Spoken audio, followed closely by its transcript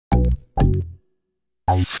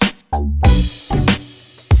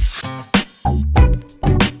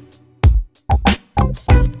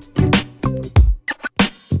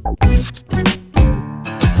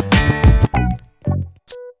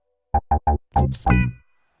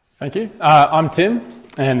Thank you. I'm Tim,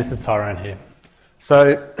 and this is Tyrone here.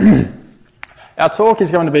 So, our talk is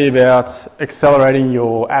going to be about accelerating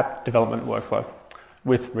your app development workflow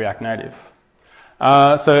with React Native.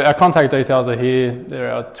 So our contact details are here,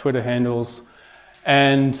 there are Twitter handles,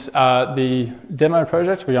 and the demo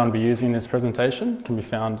project we're going to be using in this presentation can be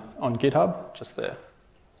found on GitHub, just there.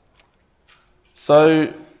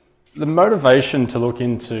 So, the motivation to look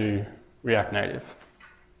into React Native.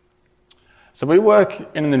 So we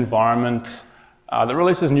work in an environment that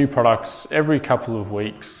releases new products every couple of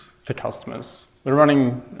weeks to customers. We're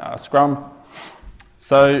running Scrum.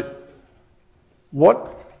 So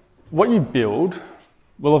what you build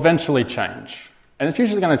will eventually change. And it's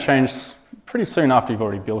usually going to change pretty soon after you've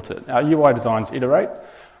already built it. Our UI designs iterate.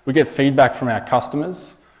 We get feedback from our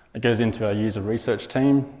customers. It goes into our user research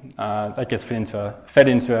team. That gets fed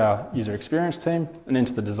into our user experience team and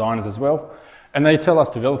into the designers as well. And they tell us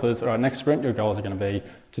developers, all right, next sprint, your goals are going to be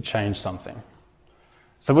to change something.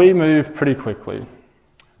 So we move pretty quickly.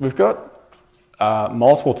 We've got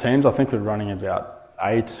multiple teams. I think we're running about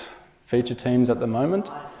 8 feature teams at the moment.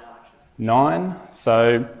 9.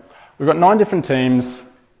 So we've got 9 different teams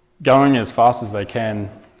going as fast as they can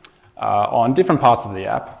on different parts of the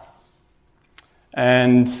app.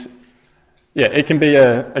 And yeah, it can be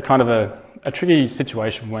a kind of a tricky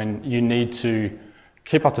situation when you need to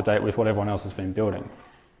keep up to date with what everyone else has been building.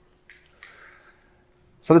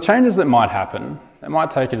 So the changes that might happen, it might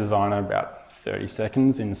take a designer about 30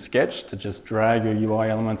 seconds in Sketch to just drag your UI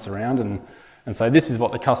elements around and say this is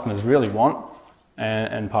what the customers really want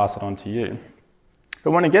and pass it on to you.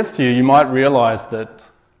 But when it gets to you, you might realize that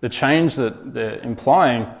the change that they're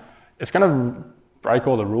implying is going to break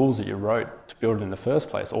all the rules that you wrote to build it in the first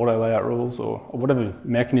place, auto layout rules or whatever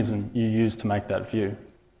mechanism you use to make that view.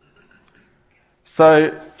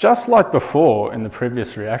 So just like before in the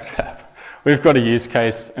previous React app, we've got a use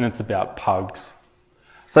case and it's about pugs.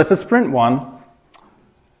 So for sprint 1,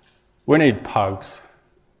 we need pugs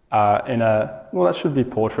well, that should be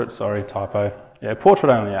portrait, sorry, typo. Yeah,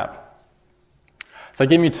 portrait only app. So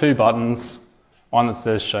give me 2 buttons, one that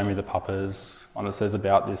says show me the puppers, one that says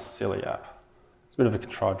about this silly app. It's a bit of a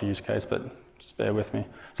contrived use case, but just bear with me.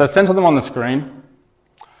 So center them on the screen.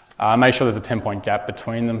 Make sure there's a 10-point gap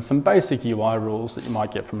between them. Some basic UI rules that you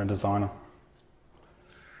might get from a designer.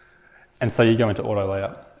 And so you go into auto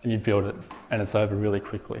layout and you build it and it's over really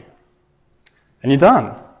quickly. And you're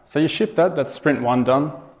done. So you ship that's sprint 1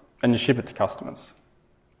 done, and you ship it to customers.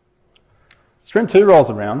 Sprint 2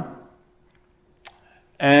 rolls around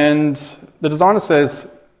and the designer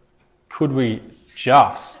says, could we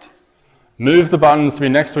just move the buttons to be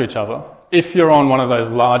next to each other? If you're on one of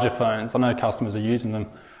those larger phones, I know customers are using them.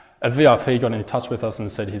 A VIP got in touch with us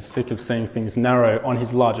and said he's sick of seeing things narrow on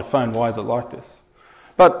his larger phone. Why is it like this?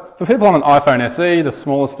 But for people on an iPhone SE, the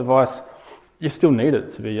smallest device, you still need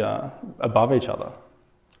it to be above each other.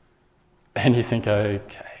 And you think,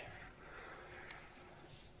 okay.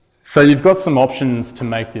 So you've got some options to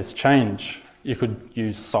make this change. You could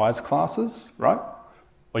use size classes, right?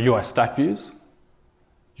 Or UI stack views.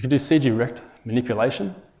 You could do CG rect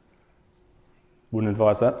manipulation. Wouldn't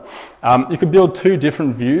advise that. You could build 2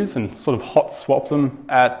 different views and sort of hot swap them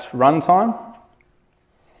at runtime.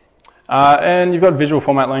 And you've got visual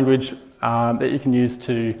format language that you can use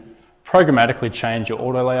to programmatically change your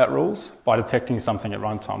auto layout rules by detecting something at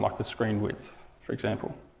runtime, like the screen width, for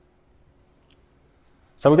example.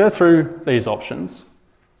 So we'll go through these options.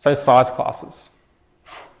 So size classes.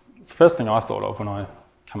 It's the first thing I thought of when I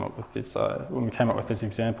came up with this, when we came up with this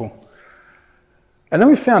example. And then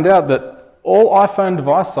we found out that all iPhone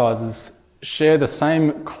device sizes share the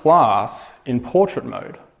same class in portrait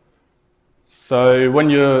mode. So when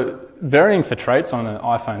you're varying for traits on an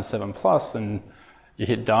iPhone 7 Plus and you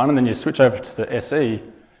hit done and then you switch over to the SE,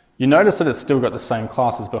 you notice that it's still got the same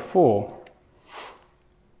class as before.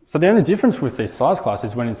 So the only difference with this size class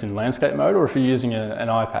is when it's in landscape mode or if you're using an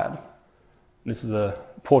iPad. This is a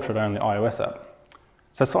portrait-only iOS app.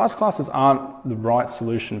 So size classes aren't the right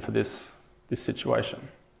solution for this situation.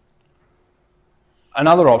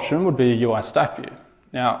 Another option would be UI stack view.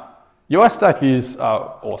 Now, UI stack views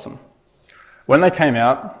are awesome. When they came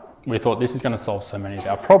out, we thought this is going to solve so many of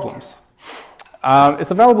our problems.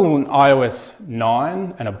 It's available in iOS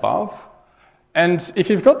 9 and above. And if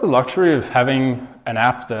you've got the luxury of having an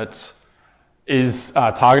app that is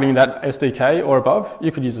targeting that SDK or above, you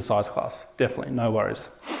could use a size class. Definitely, no worries.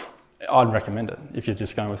 I'd recommend it if you're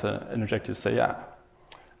just going with an Objective-C app.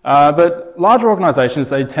 But larger organizations,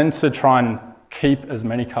 they tend to try and keep as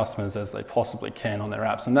many customers as they possibly can on their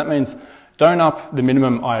apps. And that means don't up the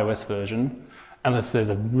minimum iOS version unless there's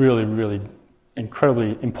a really, really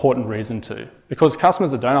incredibly important reason to. Because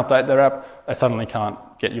customers that don't update their app, they suddenly can't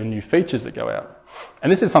get your new features that go out.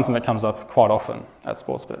 And this is something that comes up quite often at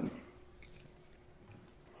Sportsbet.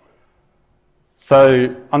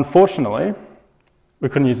 So unfortunately, we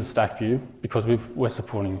couldn't use the stack view because we're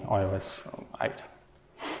supporting iOS 8.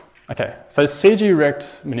 Okay, so CG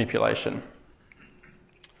rect manipulation.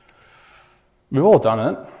 We've all done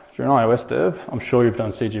it. If you're an iOS dev, I'm sure you've done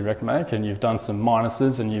CG rect make and you've done some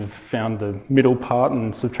minuses and you've found the middle part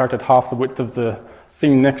and subtracted half the width of the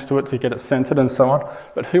thing next to it to get it centered and so on.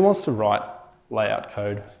 But who wants to write layout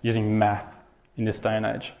code using math in this day and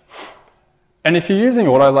age? And if you're using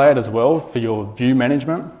auto layout as well for your view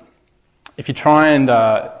management, if you try and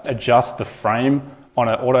adjust the frame on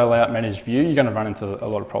an auto layout managed view, you're going to run into a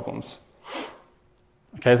lot of problems.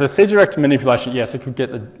 Okay, so CG rect manipulation, yes, it could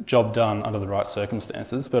get the job done under the right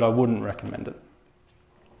circumstances, but I wouldn't recommend it.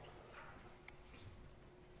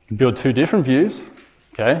 You can build two different views,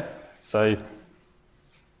 okay, so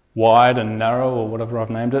wide and narrow or whatever I've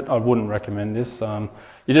named it. I wouldn't recommend this. You're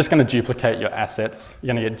just going to duplicate your assets.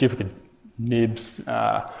 You're going to get duplicate nibs,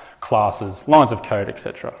 classes, lines of code,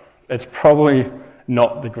 etc. It's probably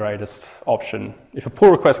not the greatest option. If a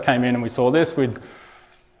pull request came in and we saw this, we'd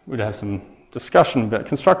have some discussion about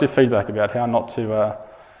constructive feedback about how not to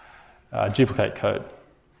duplicate code.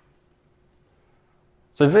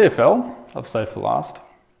 So VFL, I've saved for last.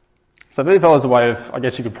 So VFL is a way of, I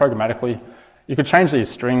guess you could programmatically, you could change these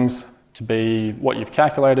strings to be what you've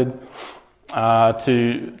calculated,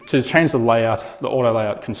 to change the layout, the auto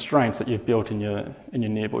layout constraints that you've built in your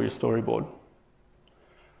nib or your storyboard.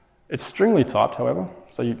 It's stringly typed, however,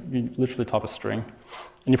 so you literally type a string,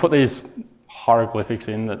 and you put these hieroglyphics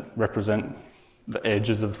in that represent the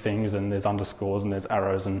edges of things, and there's underscores and there's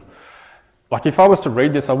arrows, and like if I was to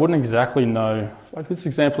read this, I wouldn't exactly know, like this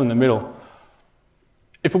example in the middle,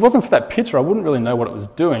 if it wasn't for that picture, I wouldn't really know what it was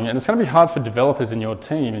doing, and it's going to be hard for developers in your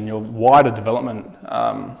team, in your wider development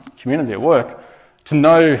community at work, to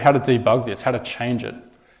know how to debug this, how to change it.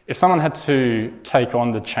 If someone had to take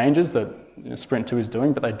on the changes that Sprint 2 is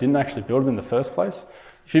doing, but they didn't actually build it in the first place,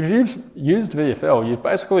 if you've used VFL, you've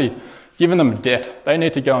basically given them a debt. They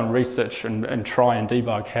need to go and research and try and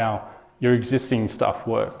debug how your existing stuff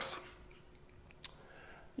works.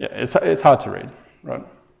 Yeah, it's hard to read, right?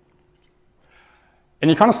 And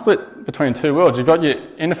you kind of split between two worlds. You've got your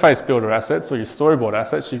interface builder assets or your storyboard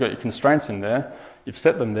assets, you've got your constraints in there, you've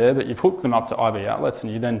set them there, but you've hooked them up to IB outlets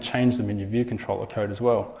and you then change them in your view controller code as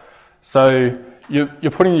well. So you're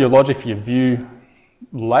putting your logic for your view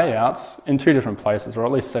layouts in two different places, or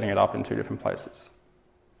at least setting it up in two different places.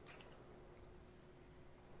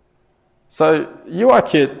 So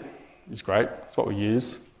UIKit is great, it's what we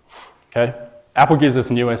use. Okay, Apple gives us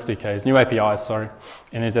new SDKs, new APIs, sorry,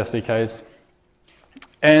 in these SDKs.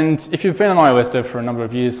 And if you've been an iOS dev for a number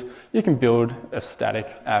of years, you can build a static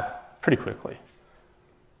app pretty quickly.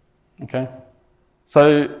 Okay?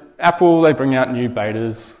 So Apple, they bring out new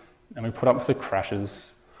betas, and we put up with the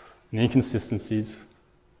crashes and the inconsistencies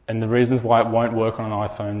and the reasons why it won't work on an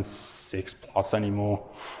iPhone 6 Plus anymore.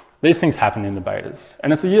 These things happen in the betas.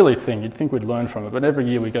 And it's a yearly thing. You'd think we'd learn from it, but every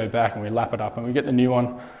year we go back and we lap it up and we get the new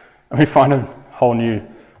one and we find a whole new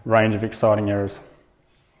range of exciting errors.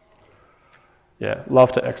 Yeah,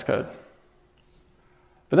 love to Xcode.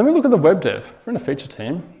 But then we look at the web dev. We're in a feature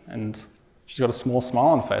team, and she's got a small smile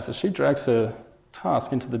on her face as she drags her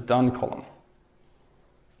task into the done column.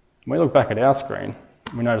 When we look back at our screen,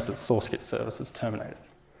 we notice that SourceKit service is terminated.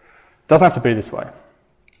 It doesn't have to be this way.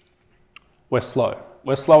 We're slow.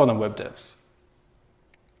 We're slower than web devs.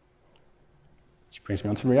 Which brings me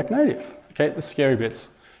on to React Native. Okay, the scary bits.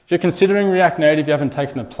 If you're considering React Native, you haven't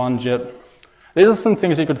taken the plunge yet, these are some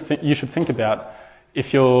things you should think about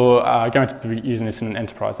if you're going to be using this in an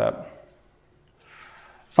enterprise app.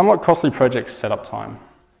 Somewhat costly project setup time.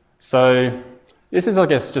 So this is, I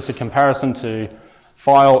guess, just a comparison to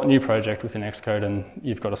file, new project within Xcode, and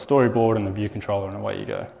you've got a storyboard and the view controller, and away you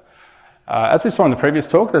go. As we saw in the previous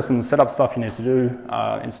talk, there's some setup stuff you need to do,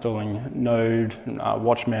 installing Node,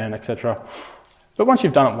 Watchman, etc. But once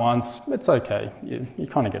you've done it once, it's okay. You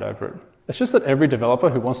kind of get over it. It's just that every developer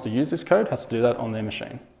who wants to use this code has to do that on their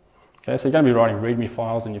machine. Okay, so you're going to be writing README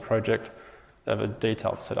files in your project that have a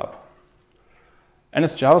detailed setup. And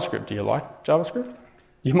it's JavaScript. Do you like JavaScript?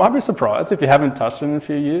 You might be surprised if you haven't touched it in a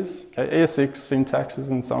few years. Okay, ES6,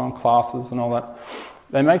 syntaxes and so on, classes and all that.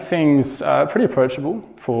 They make things pretty approachable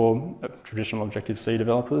for traditional Objective-C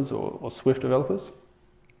developers or Swift developers.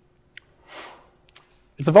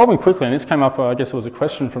 It's evolving quickly, and this came up, I guess it was a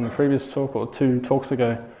question from the previous talk or two talks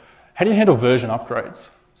ago. How do you handle version upgrades?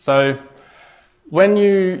 So when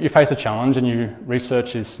you face a challenge and you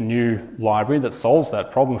research this new library that solves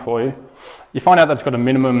that problem for you, you find out that it's got a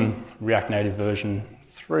minimum React Native version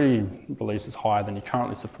 3 releases higher than you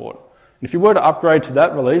currently support. And if you were to upgrade to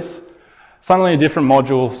that release, suddenly a different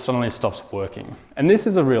module suddenly stops working. And this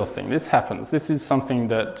is a real thing. This happens. This is something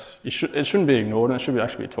that it shouldn't be ignored, and it should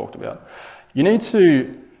actually be talked about. You need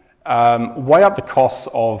to weigh up the costs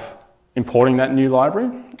of importing that new library,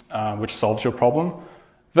 which solves your problem,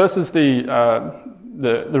 versus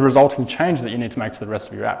the resulting change that you need to make to the rest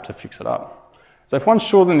of your app to fix it up. So if one's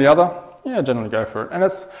shorter than the other, yeah, generally go for it. And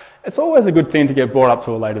it's always a good thing to get brought up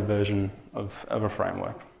to a later version of a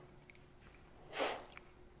framework.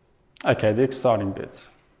 Okay, the exciting bits.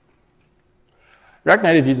 React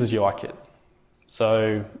Native uses UIKit.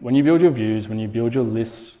 So when you build your views, when you build your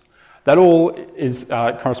lists, that all is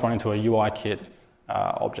corresponding to a UIKit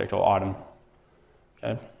object or item.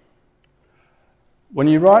 Okay. When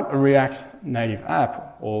you write a React Native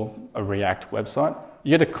app or a React website,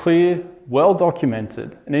 you get a clear,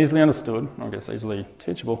 well-documented, and easily understood, I guess easily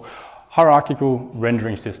teachable, hierarchical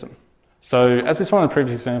rendering system. So as we saw in the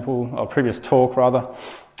previous example, or previous talk rather,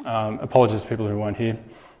 apologies to people who weren't here,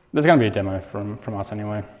 there's going to be a demo from us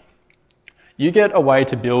anyway. You get a way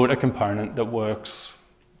to build a component that works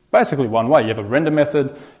basically one way. You have a render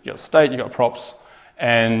method, you've got state, you've got props,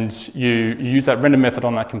 and you use that render method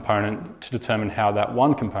on that component to determine how that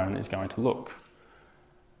one component is going to look.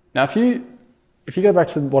 Now, if you go back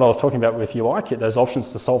to what I was talking about with UIKit, those options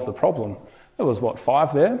to solve the problem, there was, what,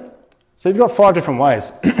 5 there? So you've got 5 different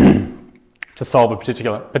ways to solve a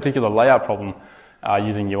particular layout problem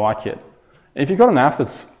using UIKit. If you've got an app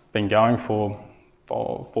that's been going for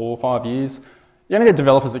 4 or 5 years, you're going to get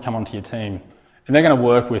developers that come onto your team, and they're going to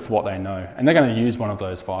work with what they know, and they're going to use one of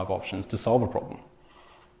those 5 options to solve a problem.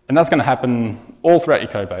 And that's going to happen all throughout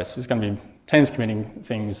your code base. There's going to be teams committing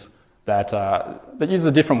things that use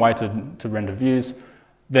a different way to render views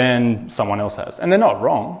than someone else has. And they're not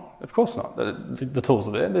wrong, of course not. The tools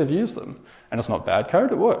are there, they've used them. And it's not bad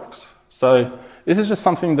code, it works. So this is just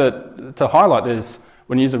something that, to highlight,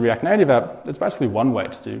 when you use a React Native app, there's basically one way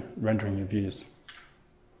to do rendering your views.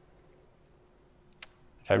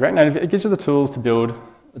 Okay, React Native, it gives you the tools to build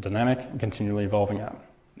a dynamic and continually evolving app.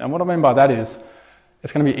 And what I mean by that is,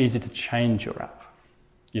 it's going to be easy to change your app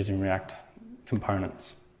using React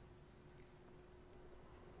components.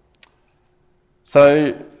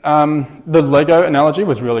 So the Lego analogy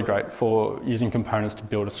was really great for using components to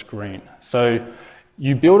build a screen. So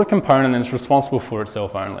you build a component and it's responsible for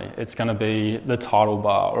itself only. It's going to be the title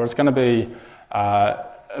bar, or it's going to be a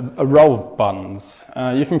row of buttons.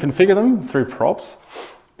 You can configure them through props,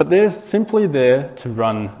 but they're simply there to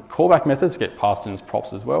run callback methods, get passed in as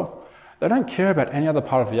props as well. They don't care about any other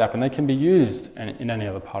part of the app, and they can be used in any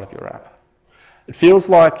other part of your app. It feels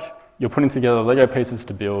like you're putting together Lego pieces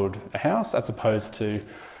to build a house, as opposed to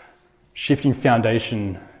shifting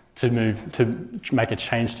foundation to make a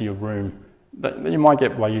change to your room that you might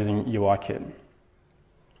get by using UIKit.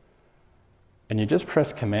 And you just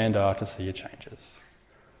press Command-R to see your changes.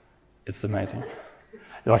 It's amazing.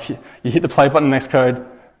 You hit the play button in Xcode,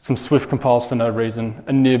 some Swift compiles for no reason,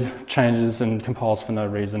 a nib changes and compiles for no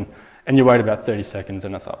reason, and you wait about 30 seconds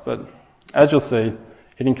and it's up. But as you'll see,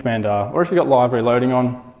 hitting Command-R, or if you've got live reloading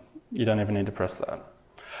on, you don't even need to press that.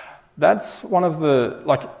 That's one of the,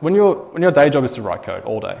 when your day job is to write code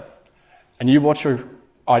all day, and you watch your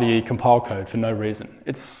IDE compile code for no reason,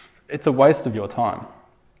 it's a waste of your time.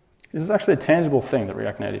 This is actually a tangible thing that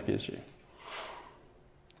React Native gives you.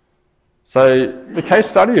 So the case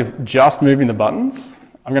study of just moving the buttons,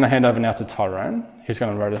 I'm going to hand over now to Tyrone, who's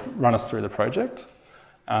going to run us through the project.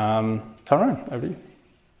 Tyrone, over to you.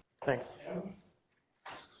 Thanks.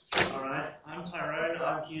 Alright, I'm Tyrone.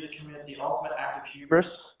 I'm here to commit the ultimate act of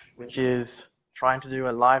hubris, which is trying to do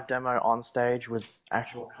a live demo on stage with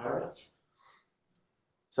actual code.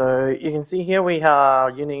 So you can see here we are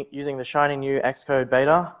using the shiny new Xcode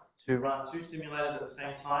beta to run 2 simulators at the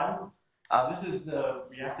same time. This is the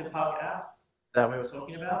Reactapug app that we were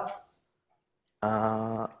talking about.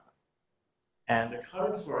 And the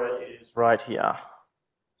code for it is right here.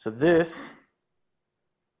 So this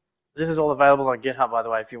is all available on GitHub, by the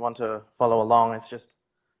way, if you want to follow along. It's just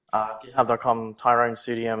github.com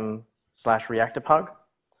tyronestudium/reactapug.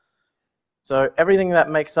 So everything that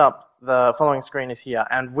makes up the following screen is here.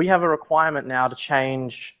 And we have a requirement now to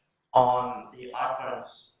change on the iPhone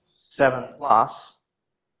 7 Plus.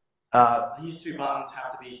 These 2 buttons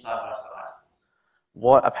have to be side by side.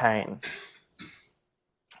 What a pain.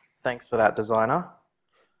 Thanks for that, designer.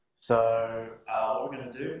 So what we're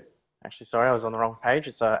going to do, actually, sorry, I was on the wrong page.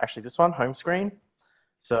 It's actually this one, home screen.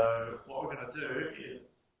 So what we're going to do is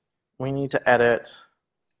we need to edit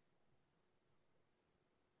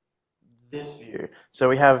this view. So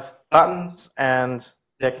we have buttons and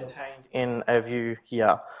they're contained in a view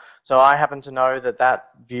here. So I happen to know that that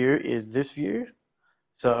view is this view.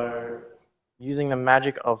 So using the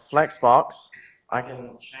magic of Flexbox, I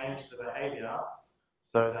can change the behavior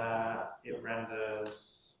so that it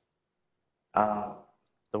renders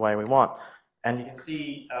the way we want. And you can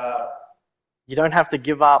see you don't have to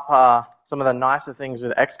give up some of the nicer things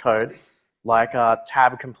with Xcode, like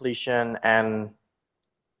tab completion and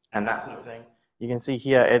that sort of thing. You can see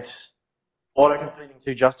here it's auto-completing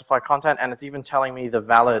to justify content, and it's even telling me the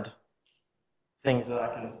valid things that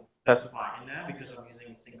I can specify in there because I'm using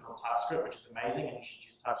this thing called TypeScript, which is amazing, and you should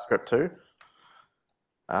use TypeScript too.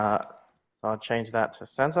 So I'll change that to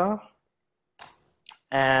center.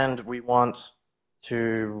 And we want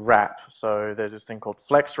to wrap. So there's this thing called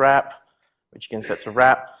flex wrap, which you can set to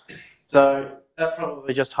wrap. So that's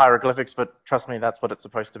probably just hieroglyphics, but trust me, that's what it's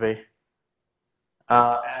supposed to be.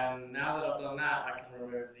 And now that I've done that, I can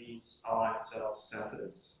remove these align self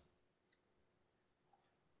centers.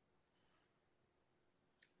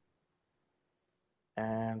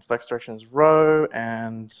 And flex directions row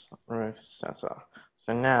and remove center.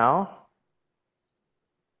 So now,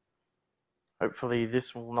 hopefully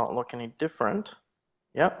this will not look any different.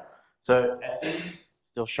 Yep. So SE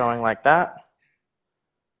still showing like that.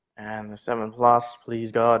 And the 7 plus,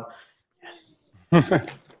 please God. Yes. There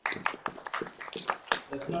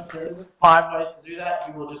isn't 5 ways to do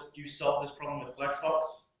that. You solve this problem with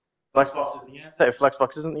Flexbox. Flexbox is the answer. If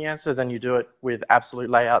Flexbox isn't the answer, then you do it with absolute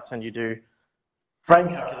layouts and you do frame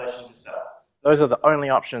calculations yourself. Those are the only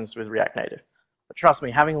options with React Native. But trust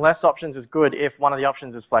me, having less options is good if one of the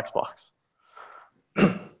options is Flexbox.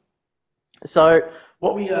 So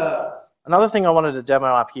another thing I wanted to demo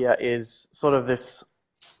up here is sort of this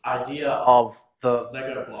idea of the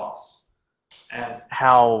Lego blocks and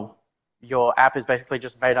how your app is basically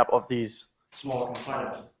just made up of these smaller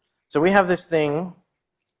components. So we have this thing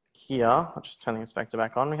here. I'll just turn the inspector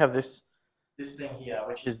back on. We have this thing here,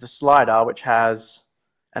 which is the slider, which has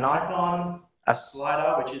an icon, a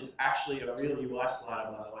slider, which is actually a real UI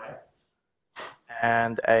slider, by the way,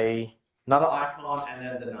 and another icon, and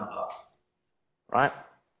then the number, right?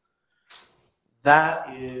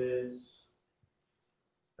 That is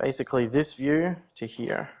basically this view to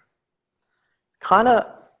here.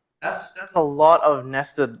 That's a lot of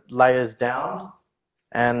nested layers down,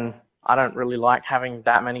 and I don't really like having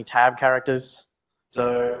that many tab characters.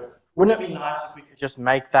 So wouldn't it be nice if we could just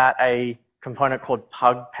make that a component called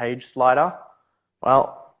pug page slider?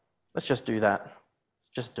 Well, let's just do that. Let's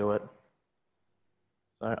just do it.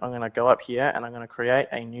 So I'm going to go up here and I'm going to create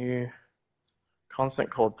a new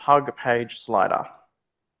constant called pug page slider.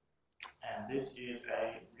 And this is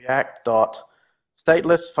a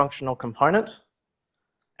React.stateless functional component.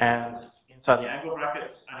 And inside the angle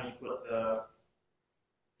brackets, I need to put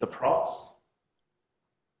the props.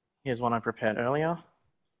 Here's one I prepared earlier.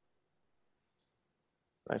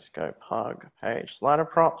 Let's go pug page slider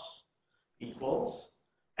props equals.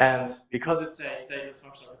 And because it's a stateless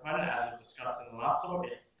functional component, as was discussed in the last talk,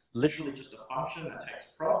 it's literally just a function that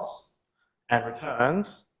takes props and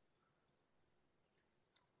returns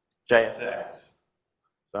JSX.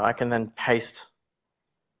 So I can then paste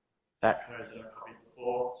that code that I copied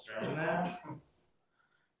before straight in there.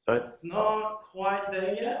 So it's not quite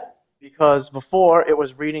there yet, because before it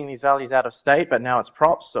was reading these values out of state, but now it's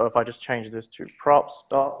props. So if I just change this to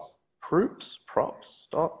props.proofs, props.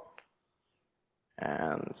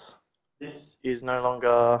 And this is no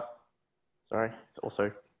longer, sorry, it's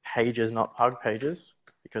also pages, not pug pages,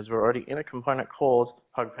 because we're already in a component called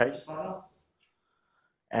pug page slider.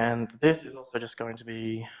 And this is also just going to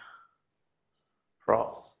be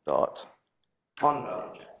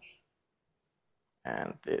props.onValue change.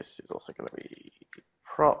 And this is also going to be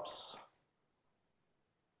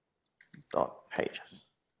props.pages.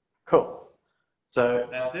 Cool. So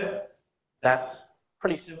that's it. That's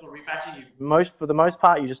pretty simple refactoring. For the most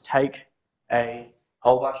part, you just take a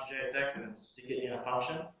whole bunch of JSX and stick it in a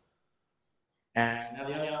function. And now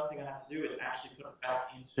the only other thing I have to do is actually put it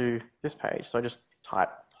back into this page. So I just type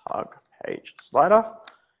pug page slider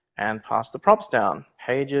and pass the props down.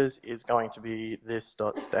 Pages is going to be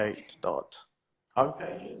this.state.pug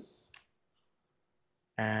pages.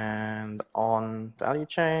 And on value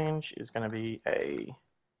change is going to be a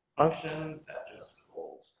function that just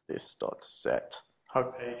calls this.set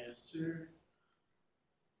pug pages to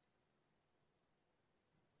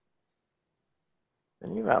the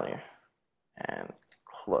new value and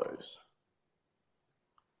close.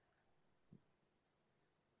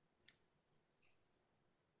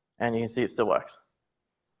 And you can see it still works.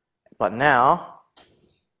 But now,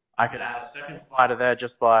 I could add a second slider there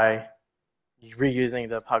just by reusing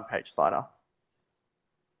the pug page slider.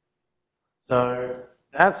 So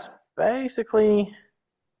that's basically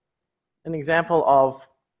an example of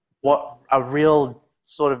what a real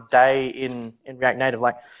sort of day in React Native.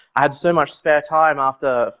 Like, I had so much spare time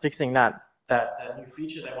after fixing that new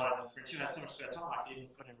feature they wanted in Sprint 2. I had so much spare time I could even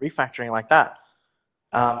put in refactoring like that.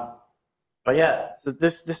 But yeah, so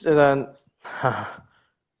this is an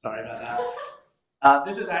sorry about that.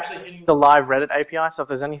 This is actually hitting the live Reddit API. So if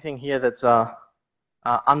there's anything here that's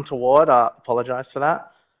untoward, apologize for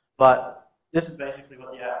that. But this is basically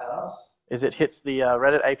what the app does. Is it hits the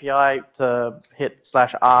Reddit API to hit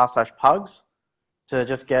 /r/pugs to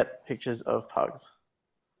just get pictures of pugs.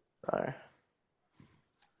 So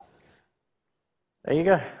there you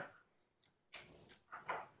go.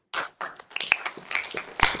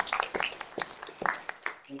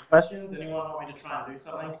 Any questions? Anyone want me to try and do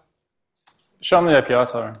something? Show them the API,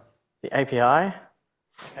 Tyrone. The API?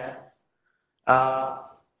 Okay.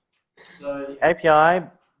 So the API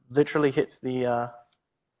literally hits the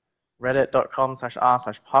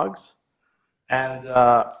reddit.com/r/pugs. And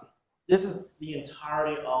this is the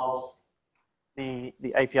entirety of the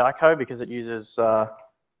API code because it uses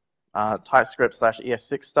TypeScript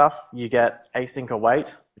 /ES6 stuff. You get async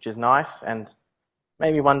await, which is nice, and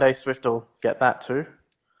maybe one day Swift will get that too.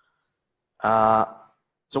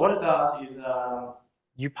 So what it does is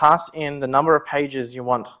you pass in the number of pages you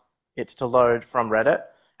want it to load from Reddit,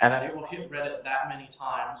 and then it will hit Reddit that many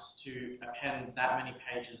times to append that many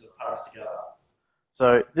pages of posts together.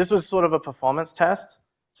 So this was sort of a performance test.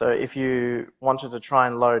 So if you wanted to try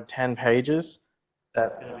and load 10 pages,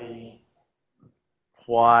 that's going to be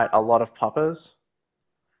quite a lot of poppers.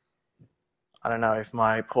 I don't know if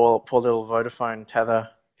my poor little Vodafone tether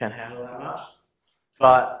can handle that much.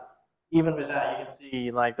 But even with that, you can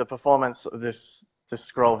see like the performance of this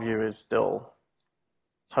scroll view is still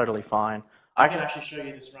totally fine. I can actually show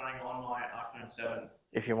you this running on my iPhone 7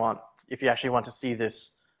 if you want. If you actually want to see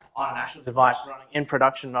this on an actual device running in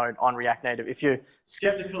production mode on React Native. If you're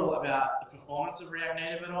skeptical about the performance of React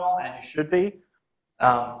Native at all, and you should be,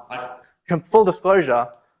 full disclosure,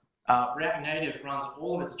 React Native runs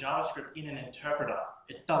all of its JavaScript in an interpreter.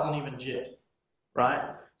 It doesn't even JIT,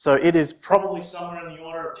 right? So it is probably somewhere in the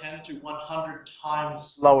order of 10 to 100 times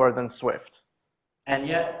slower than Swift. And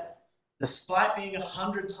yet, despite being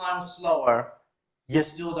 100 times slower, you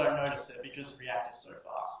still don't notice it because React is so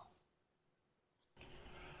fast.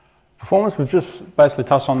 Performance, we've just basically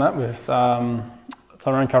touched on that with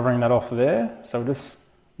Tyrone covering that off there. So we'll just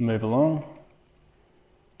move along.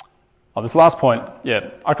 Oh, this last point, yeah,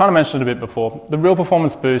 I kind of mentioned it a bit before. The real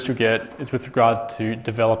performance boost you get is with regard to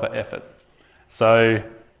developer effort. So,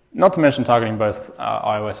 not to mention targeting both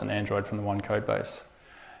iOS and Android from the one code base.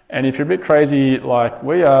 And if you're a bit crazy like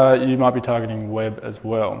we are, you might be targeting web as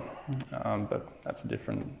well. But that's a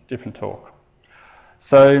different talk.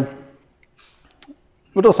 So,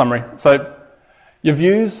 we'll do a summary. So, your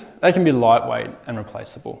views, they can be lightweight and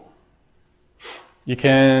replaceable. You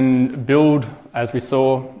can build, as we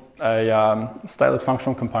saw, a stateless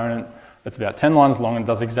functional component that's about 10 lines long and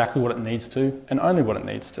does exactly what it needs to and only what it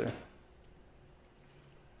needs to.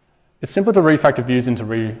 It's simple to refactor views into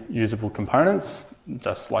reusable components,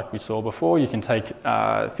 just like we saw before. You can take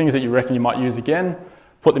things that you reckon you might use again,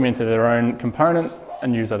 put them into their own component,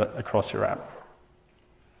 and use that across your app.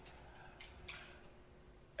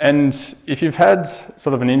 And if you've had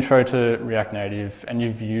sort of an intro to React Native and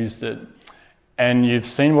you've used it, and you've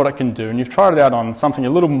seen what it can do, and you've tried it out on something a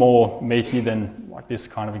little more meaty than like this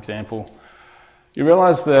kind of example, you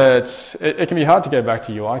realize that it can be hard to go back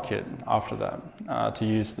to UIKit after that, to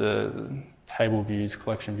use the table views,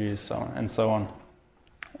 collection views, so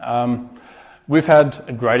on. We've had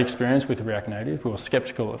a great experience with React Native. We were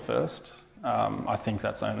skeptical at first. I think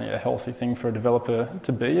that's only a healthy thing for a developer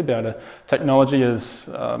to be about a technology as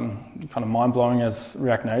kind of mind-blowing as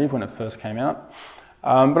React Native when it first came out.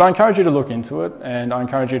 But I encourage you to look into it, and I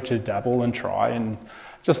encourage you to dabble and try and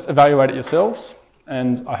just evaluate it yourselves,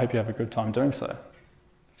 and I hope you have a good time doing so.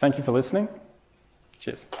 Thank you for listening.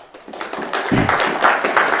 Cheers.